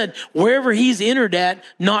he said, wherever he's entered at,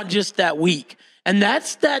 not just that week. And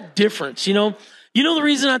that's that difference, you know. You know the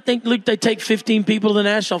reason I think, Luke, they take 15 people to the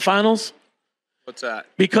national finals? What's that?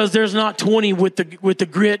 Because there's not 20 with the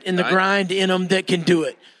grit and the grind in them that can do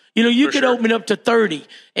it. You know, you could open up to 30,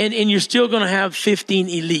 and you're still going to have 15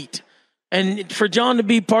 elite. And for John to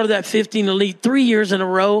be part of that 15 elite 3 years in a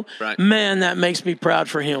row, man, that makes me proud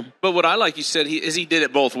for him. But what I like you said, he did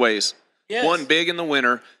it both ways. Yes. One big in the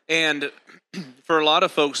winter, and for a lot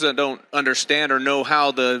of folks that don't understand or know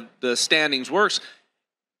how the standings works,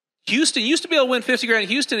 Houston used to be able to win 50 grand in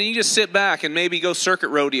Houston, and you just sit back and maybe go circuit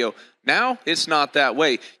rodeo. Now it's not that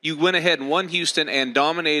way. You went ahead and won Houston and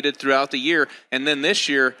dominated throughout the year, and then this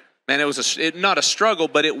year, man, it was not a struggle,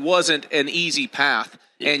 but it wasn't an easy path,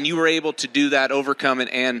 and you were able to do that, overcome it,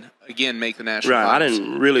 and again make the national. Right, finals. I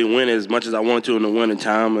didn't really win as much as I wanted to in the winter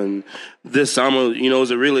time, and this summer, you know, it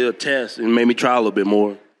was really a test and made me try a little bit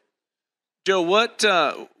more. Joe, what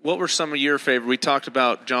were some of your favorite? We talked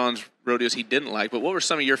about John's rodeos he didn't like, but what were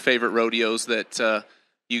some of your favorite rodeos that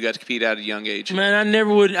you got to compete at a young age? Man, I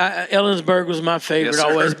never would. Ellensburg was my favorite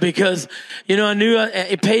always because, you know, I knew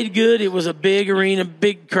it paid good. It was a big arena,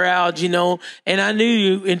 big crowds, you know, and I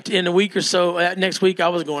knew in a week or so, next week I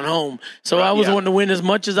was going home. So I was wanting to win as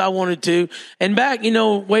much as I wanted to. And back, you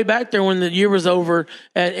know, way back there when the year was over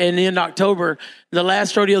in the end of October, the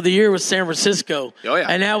last rodeo of the year was San Francisco. Oh, yeah.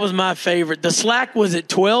 And that was my favorite. The slack was at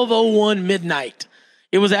 12:01 midnight.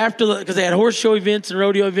 It was after because they had horse show events and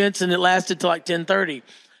rodeo events, and it lasted till like 10:30.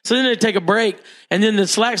 So then they'd take a break, and then the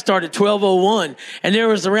slack started at 12:01. And there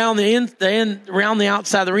was around around the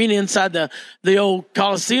outside of the arena, inside the old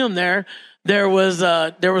Coliseum there was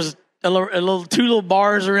a little 2 little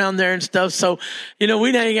bars around there and stuff. So, you know,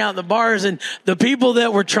 we'd hang out in the bars, and the people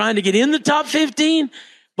that were trying to get in the top 15.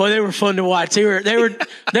 Boy, they were fun to watch. They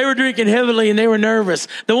were drinking heavily and they were nervous.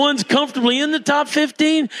 The ones comfortably in the top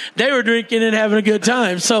 15, they were drinking and having a good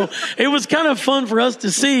time. So it was kind of fun for us to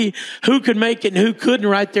see who could make it and who couldn't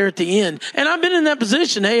right there at the end. And I've been in that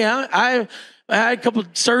position. Hey, I had a couple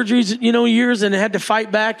of surgeries, you know, years and had to fight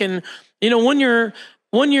back. And, you know, one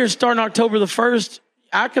year starting October the 1st,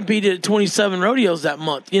 I competed at 27 rodeos that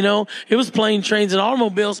month. You know, it was plane, trains, and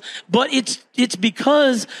automobiles, but it's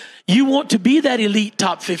because you want to be that elite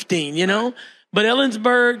top 15, you know. But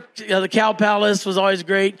Ellensburg, the Cow Palace was always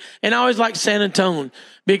great, and I always liked San Antonio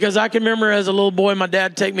because I can remember as a little boy, my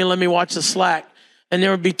dad would take me and let me watch the slack, and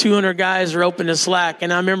there would be 200 guys roping the slack,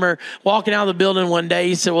 and I remember walking out of the building one day.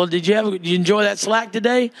 He said, "Well, did you enjoy that slack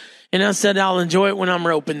today?" And I said, "I'll enjoy it when I'm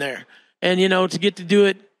roping there." And you know, to get to do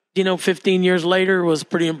it, you know, 15 years later was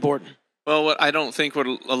pretty important. Well, what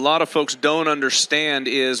a lot of folks don't understand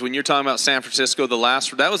is when you're talking about San Francisco,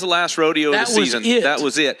 that was the last rodeo of the season. That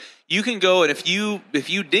was it. You can go, and if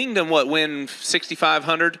you dinged them, win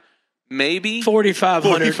 6,500, maybe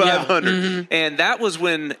 4,500, 4,500, Mm-hmm. and that was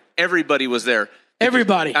when everybody was there.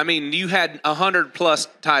 Everybody. I mean, you had 100 plus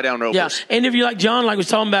tie down ropers. Yeah, and if you like John, like was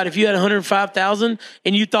talking about, if you had 105,000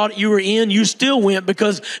 and you thought you were in, you still went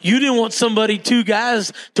because you didn't want 2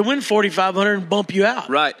 guys to win 4,500 and bump you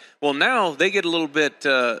out. Right. Well, now they get a little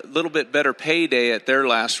bit better payday at their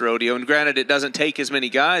last rodeo. And granted, it doesn't take as many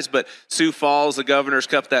guys, but Sioux Falls, the Governor's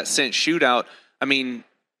Cup, that cent shootout. I mean,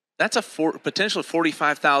 that's a potential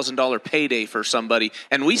 $45,000 payday for somebody.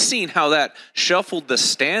 And we've seen how that shuffled the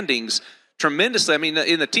standings tremendously. I mean,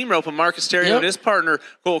 in the team rope, Marcus Terrio and his partner,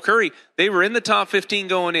 Cole Curry, they were in the top 15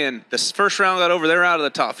 going in. The first round got over, they're out of the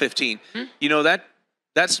top 15. Mm-hmm. You know,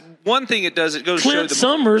 that's one thing it does. It goes Clint to show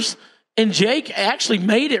them. Summers and Jake actually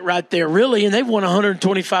made it right there, really, and they've won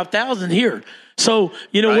 125,000 here. So,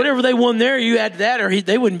 you know, whatever they won there, you add that, or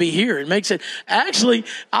they wouldn't be here. It makes it – actually,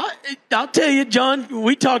 I'll tell you, John,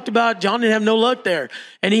 we talked about John didn't have no luck there,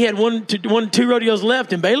 and he had 2 rodeos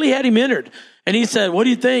left, and Bailey had him entered. And he said, "What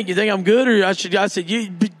do you think? You think I'm good, or I said, "You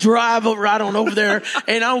drive right on over there,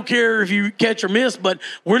 and I don't care if you catch or miss, but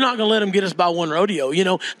we're not going to let them get us by 1 rodeo." You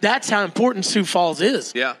know, that's how important Sioux Falls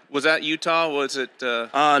is. Yeah. Was that Utah? Was it?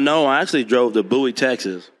 No, I actually drove to Bowie,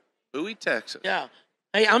 Texas. Bowie, Texas. Yeah.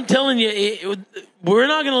 Hey, I'm telling you, we're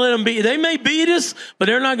not going to let them beat. They may beat us, but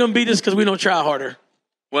they're not going to beat us because we don't try harder.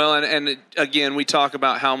 Well, and again, we talk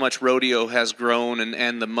about how much rodeo has grown,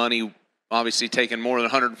 and the money. Obviously taking more than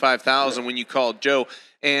 105,000 when you called Joe.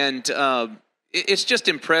 And it's just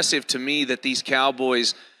impressive to me that these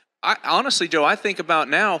cowboys, honestly, Joe, I think about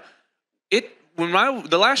now,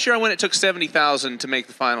 the last year I went, it took $70,000 to make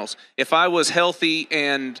the finals. If I was healthy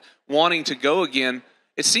and wanting to go again,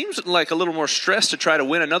 it seems like a little more stress to try to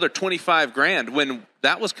win another $25,000 when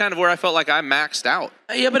that was kind of where I felt like I maxed out.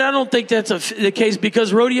 Yeah, but I don't think that's the case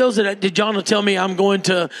because rodeos, did John will tell me I'm going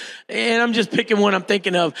to, and I'm just picking one I'm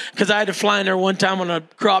thinking of because I had to fly in there one time on a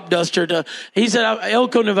crop duster he said,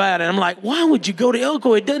 Elko, Nevada. And I'm like, why would you go to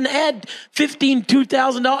Elko? It doesn't add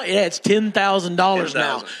 $2,000. It adds $10,000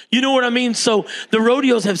 now. You know what I mean? So the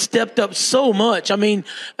rodeos have stepped up so much. I mean,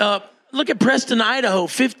 look at Preston, Idaho,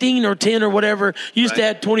 15 or 10 or whatever. Used to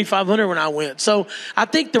add 2,500 when I went. So I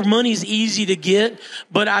think the money's easy to get,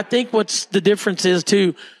 but I think what's the difference is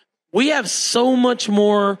too, we have so much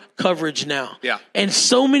more coverage now. Yeah. And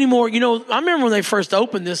so many more, I remember when they first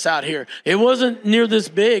opened this out here, it wasn't near this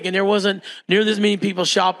big and there wasn't near this many people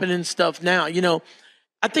shopping and stuff now.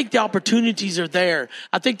 I think the opportunities are there.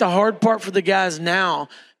 I think the hard part for the guys now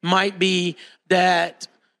might be that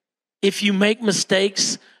if you make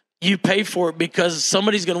mistakes, you pay for it because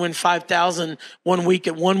somebody's going to win 5,000 one week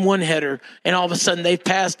at one header, and all of a sudden they've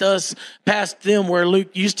passed them where Luke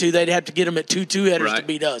used to. They'd have to get them at two headers to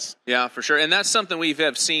beat us. Yeah, for sure, and that's something we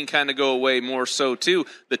have seen kind of go away more so too.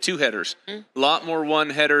 The two headers, a lot more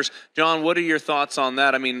one headers. John, what are your thoughts on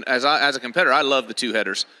that? I mean, as a competitor, I love the two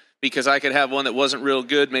headers because I could have one that wasn't real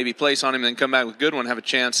good, maybe place on him, and then come back with a good one, have a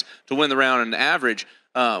chance to win the round and average.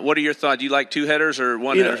 What are your thoughts? Do you like two headers or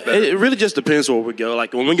one headers better? It really just depends where we go.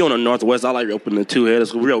 Like when we go in the Northwest, I like roping the two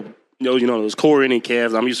headers. Those core inning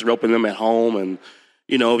calves, I'm used to roping them at home. And,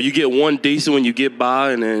 you get one decent when you get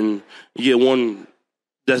by and then you get one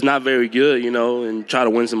that's not very good, and try to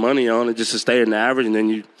win some money on it just to stay in the average. And then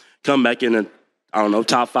you come back in the,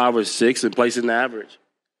 top 5 or 6 and place in the average.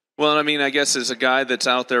 Well, I mean, I guess as a guy that's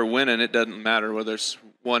out there winning, it doesn't matter whether it's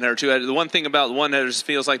one header or two headers. The one thing about the one headers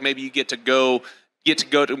feels like maybe you get to go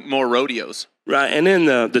to more rodeos. Right, and then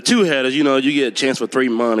the two headers, you get a chance for 3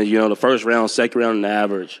 money, the first round, second round, and the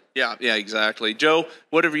average. Yeah, exactly. Joe,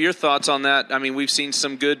 what are your thoughts on that? I mean, we've seen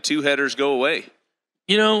some good two headers go away.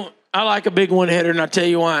 I like a big one header, and I'll tell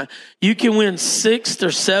you why. You can win 6th or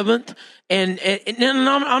 7th, and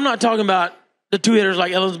I'm not talking about the two headers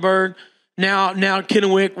like Ellensburg, now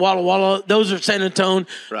Kennewick, Walla Walla, those are San Antonio.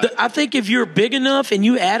 Right. I think if you're big enough and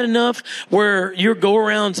you add enough where your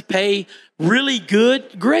go-arounds pay really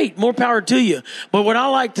good, great, more power to you. But what I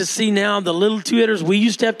like to see now, the little two-hitters we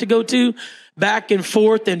used to have to go to, back and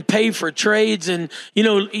forth and pay for trades, and,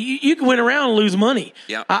 you can win around and lose money.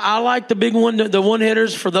 Yeah. I like the big one, the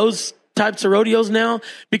one-hitters for those types of rodeos now,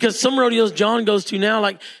 because some rodeos John goes to now,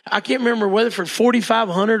 like I can't remember whether for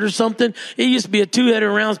 4,500 or something. It used to be a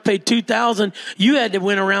two-header rounds paid 2,000. You had to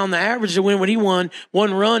win around the average to win when he won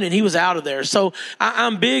one run, and he was out of there. So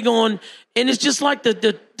I'm big on, and it's just like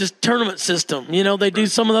the tournament system. They do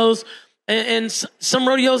some of those, and some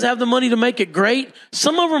rodeos have the money to make it great.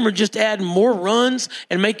 Some of them are just adding more runs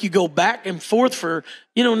and make you go back and forth for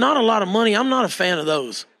not a lot of money. I'm not a fan of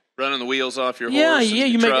those. Running the wheels off your horse. Yeah,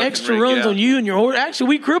 you make extra runs on you and your horse. Actually,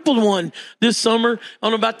 we crippled one this summer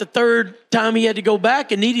on about the 3rd time he had to go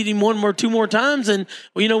back and needed him 2 more times. And,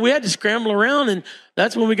 we had to scramble around, and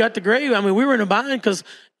that's when we got the grave. I mean, we were in a bind because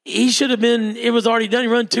he should have been, it was already done. He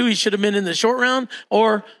run 2. He should have been in the short round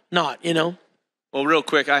or not, Well, real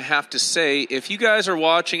quick, I have to say, if you guys are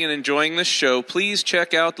watching and enjoying this show, please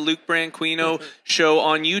check out the Luke Branquinho Show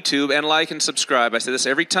on YouTube and like and subscribe. I say this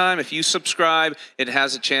every time. If you subscribe, it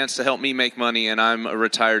has a chance to help me make money, and I'm a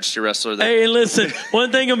retired steer wrestler. Hey, listen,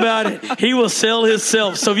 one thing about it, he will sell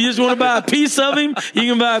himself. So if you just want to buy a piece of him,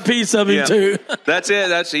 you can buy a piece of him too. That's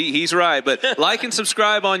it. He's right. But like and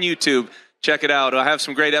subscribe on YouTube. Check it out. I have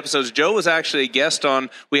some great episodes. Joe was actually a guest on.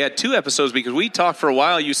 We had 2 episodes because we talked for a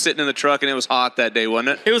while. You sitting in the truck, and it was hot that day,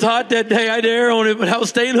 wasn't it? It was hot that day. I had air on it, but I was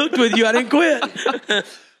staying hooked with you. I didn't quit.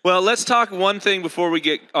 Well, let's talk one thing before we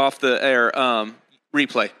get off the air.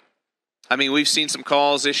 Replay. I mean, we've seen some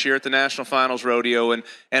calls this year at the National Finals Rodeo,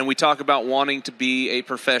 and we talk about wanting to be a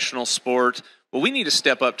professional sport. Well, we need to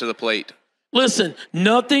step up to the plate. Listen,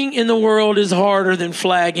 nothing in the world is harder than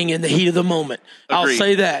flagging in the heat of the moment. Agreed. I'll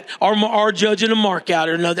say that. Or judging a mark out.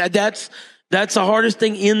 No, that's the hardest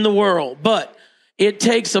thing in the world. But it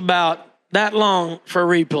takes about that long for a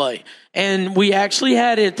replay. And we actually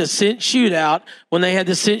had it at the Cinch Shootout when they had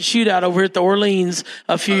the Cinch Shootout over at the Orleans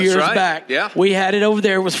a few years back. Yeah. We had it over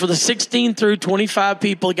there. It was for the 16 through 25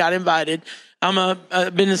 people that got invited.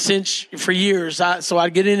 I've been in Cinch for years, so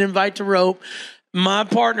I'd get an invite to rope. My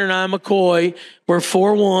partner and I, McCoy, were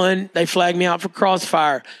 4-1. They flagged me out for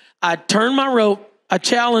crossfire. I turned my rope. I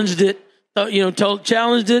challenged it.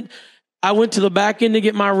 Challenged it. I went to the back end to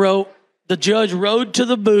get my rope. The judge rode to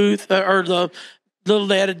the booth, or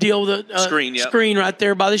they had a deal with the screen right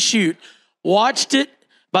there by the chute. Watched it.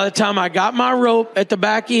 By the time I got my rope at the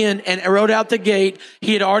back end and rode out the gate,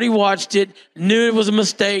 he had already watched it, knew it was a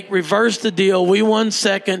mistake, reversed the deal. We won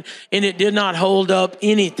second, and it did not hold up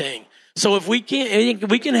anything. So if we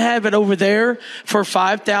can have it over there for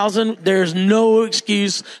 5,000, there's no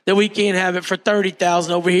excuse that we can't have it for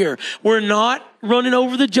 30,000 over here. We're not running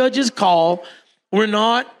over the judge's call. We're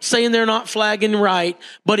not saying they're not flagging right,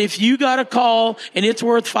 but if you got a call and it's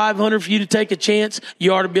worth 500 for you to take a chance,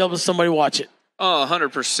 you ought to be able to somebody watch it. Oh,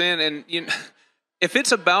 100%. And if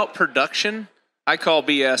it's about production, I call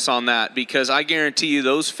BS on that, because I guarantee you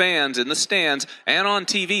those fans in the stands and on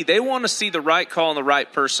TV, they want to see the right call and the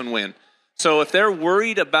right person win. So if they're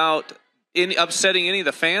worried about upsetting any of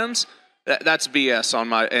the fans, that's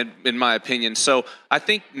BS in my opinion. So I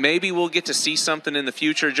think maybe we'll get to see something in the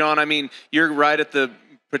future, John. I mean, you're right at the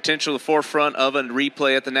potential forefront of a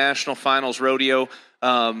replay at the National Finals Rodeo.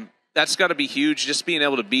 That's got to be huge, just being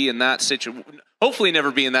able to be in that situation. Hopefully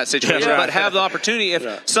never be in that situation, but have the opportunity.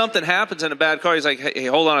 If something happens in a bad car, he's like, hey,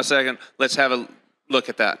 hold on a second. Let's have a look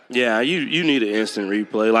at that. Yeah, you need an instant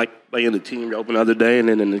replay, like in the team rope the other day and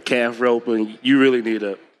then in the calf rope, and you really need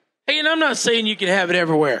a. Hey, and I'm not saying you can have it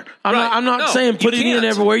everywhere. I'm not saying put it in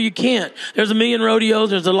everywhere. You can't. There's a million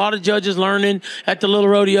rodeos. There's a lot of judges learning at the little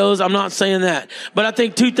rodeos. I'm not saying that. But I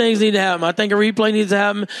think two things need to happen. I think a replay needs to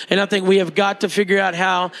happen, and I think we have got to figure out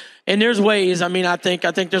how. And there's ways. I mean, I think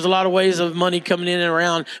there's a lot of ways of money coming in and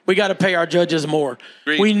around. We got to pay our judges more.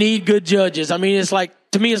 Agreed. We need good judges. I mean,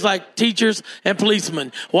 to me, it's like teachers and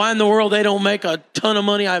policemen. Why in the world they don't make a ton of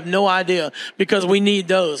money, I have no idea, because we need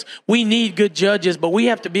those. We need good judges, but we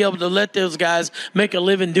have to be able to let those guys make a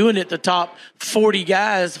living doing it, the top 40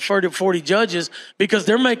 guys, 40 judges, because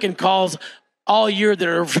they're making calls all year that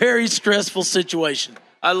are a very stressful situation.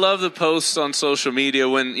 I love the posts on social media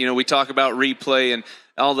when, we talk about replay and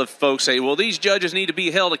all the folks say, well, these judges need to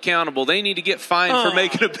be held accountable. They need to get fined for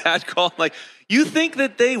making a bad call. Like, you think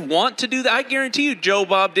that they want to do that? I guarantee you Joe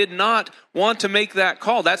Bob did not want to make that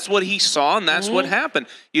call. That's what he saw, and that's what happened.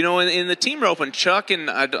 In the team rope, and Chuck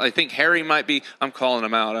and I think Harry might be – I'm calling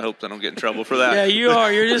them out. I hope they don't get in trouble for that. Yeah, you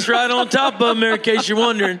are. You're just right on top of them there in case you're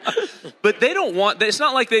wondering. But they don't want – it's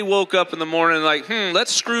not like they woke up in the morning like,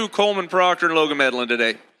 let's screw Coleman Proctor and Logan Medlin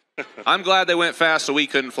today. I'm glad they went fast so we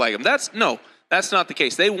couldn't flag them. That's not the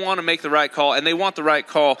case. They want to make the right call, and they want the right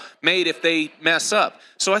call made if they mess up.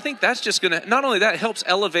 So I think that's just going to – not only that, it helps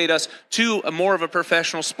elevate us to more of a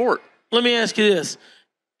professional sport. Let me ask you this.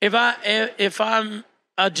 If I'm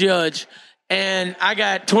a judge and I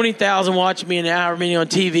got 20,000 watching me an hour many on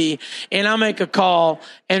TV, and I make a call,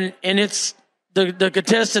 and it's the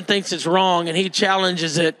contestant thinks it's wrong and he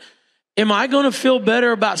challenges it, am I going to feel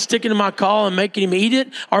better about sticking to my call and making him eat it?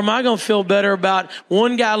 Or am I going to feel better about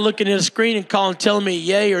one guy looking at a screen and telling me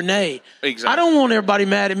yay or nay? Exactly. I don't want everybody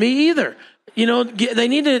mad at me either. They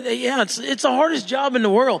need to, it's the hardest job in the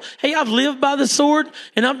world. Hey, I've lived by the sword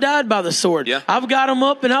and I've died by the sword. Yeah. I've got them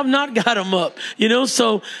up and I've not got them up.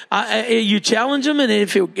 So you challenge them, and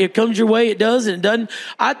if it comes your way, it does, and it doesn't.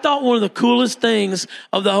 I thought one of the coolest things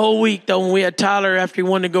of the whole week, though, when we had Tyler after he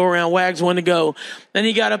wanted to go around, Wags wanted to go, and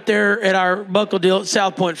he got up there at our buckle deal at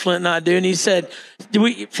South Point, Flint and I do, and he said,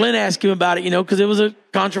 Flint asked him about it, because it was a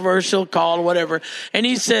controversial call or whatever. And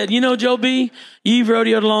he said, Joe B., you've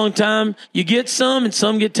rodeoed a long time. You get some and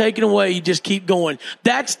some get taken away. You just keep going.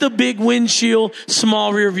 That's the big windshield,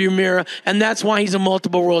 small rearview mirror. And that's why he's a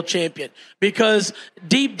multiple world champion, because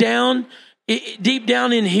deep down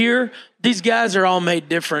in here, these guys are all made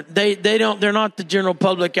different. They're not the general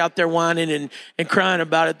public out there whining and crying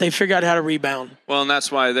about it. They figure out how to rebound. Well, and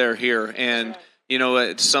that's why they're here. And,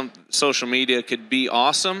 some social media could be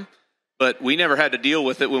awesome, but we never had to deal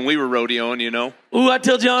with it when we were rodeoing, Ooh, I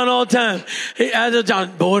tell John all the time. Hey, I tell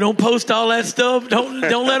John, boy, don't post all that stuff. Don't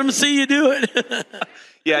let them see you do it.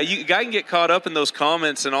 Yeah, guy can get caught up in those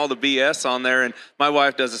comments and all the BS on there, and my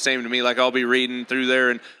wife does the same to me. Like, I'll be reading through there,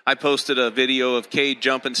 and I posted a video of Cade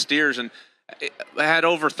jumping steers, and it had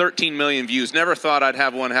over 13 million views. Never thought I'd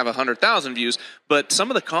have one have 100,000 views, but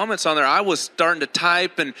some of the comments on there, I was starting to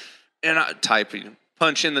type and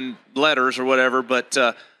punch in the letters or whatever, but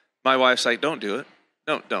my wife's like, don't do it.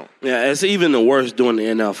 Don't. Yeah, it's even the worst doing the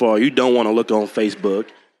NFR. You don't want to look on Facebook.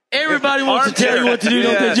 Everybody wants to tell you what to do,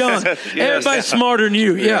 don't they, John? Yes. Everybody's smarter than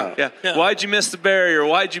you. Yeah. Why'd you miss the barrier?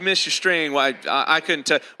 Why'd you miss your string? Why I couldn't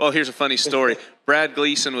tell. Well, here's a funny story. Brad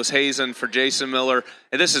Gleason was hazing for Jason Miller,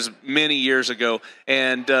 and this is many years ago.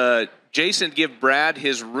 And Jason gave Brad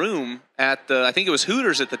his room at I think it was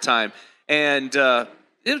Hooters at the time. And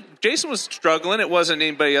Jason was struggling. It wasn't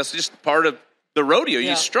anybody else, just part of the rodeo.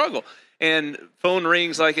 You struggle. and phone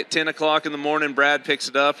rings like at 10 o'clock in the morning. Brad picks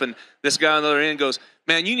it up, and this guy on the other end goes,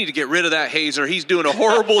 "Man, you need to get rid of that hazer. He's doing a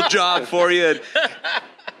horrible job for you." And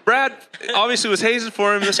Brad obviously was hazing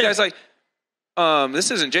for him. This guy's like,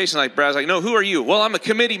 "This isn't Jason." Like, Brad's like, "No, who are you?" "Well, I'm a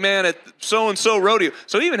committee man at so-and-so rodeo."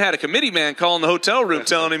 So he even had a committee man calling the hotel room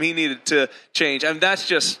telling him he needed to change. I mean, that's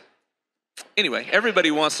just, anyway,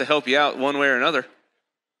 everybody wants to help you out one way or another.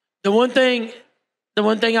 The one thing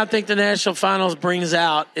I think the national finals brings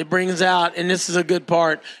out, and this is a good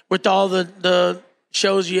part, with all the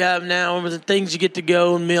shows you have now and with the things you get to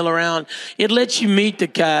go and mill around, it lets you meet the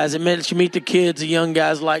guys. It lets you meet the kids, the young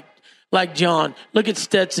guys like John. Look at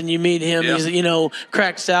Stetson. You meet him. Yeah. He's,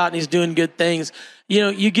 cracks out and he's doing good things.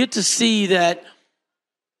 You get to see that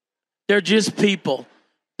they're just people.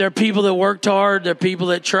 They're people that worked hard. They're people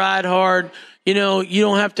that tried hard. You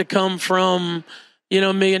don't have to come from,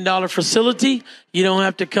 $1 million facility. You don't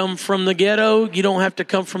have to come from the ghetto. You don't have to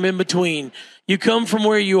come from in between. You come from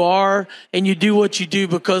where you are, and you do what you do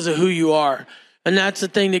because of who you are. And that's the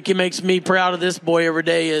thing that makes me proud of this boy every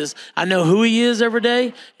day is I know who he is every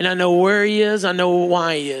day, and I know where he is. I know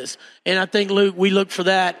why he is. And I think, Luke, we look for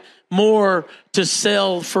that more to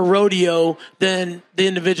sell for rodeo than the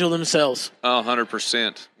individual themselves. Oh,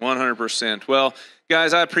 100%. 100%. Well,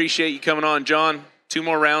 guys, I appreciate you coming on. John, 2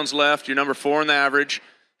 more rounds left. You're number 4 in the average.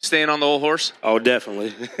 Staying on the old horse? Oh,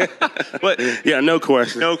 definitely. What? Yeah, no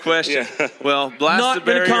question. No question. Yeah. Well, blast the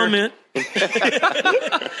barrier. Not going to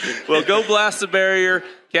comment. Well, go blast the barrier.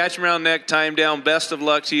 Catch him around neck, tie him down. Best of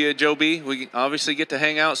luck to you, Joe B. We obviously get to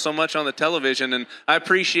hang out so much on the television, and I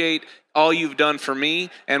appreciate all you've done for me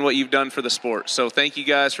and what you've done for the sport. So thank you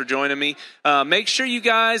guys for joining me. Make sure you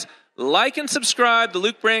guys like and subscribe to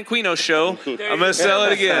Luke Branquinho Show. I'm going to sell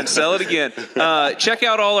it again. Check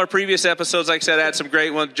out all our previous episodes. Like I said, I had some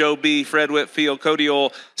great ones. Joe B., Fred Whitfield, Cody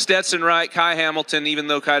Ohl, Stetson Wright, Kai Hamilton. Even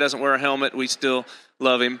though Kai doesn't wear a helmet, we still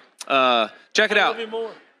love him. Check it out.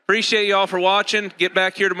 Appreciate you all for watching. Get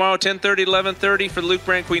back here tomorrow, 10:30 to 11:30 for the Luke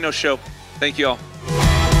Branquinho Show. Thank you all.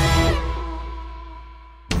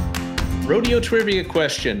 Rodeo trivia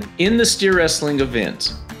question. In the steer wrestling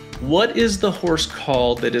event, what is the horse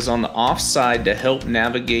called that is on the offside to help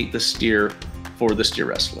navigate the steer for the steer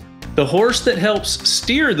wrestler? The horse that helps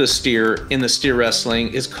steer the steer in the steer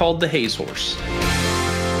wrestling is called the haze horse.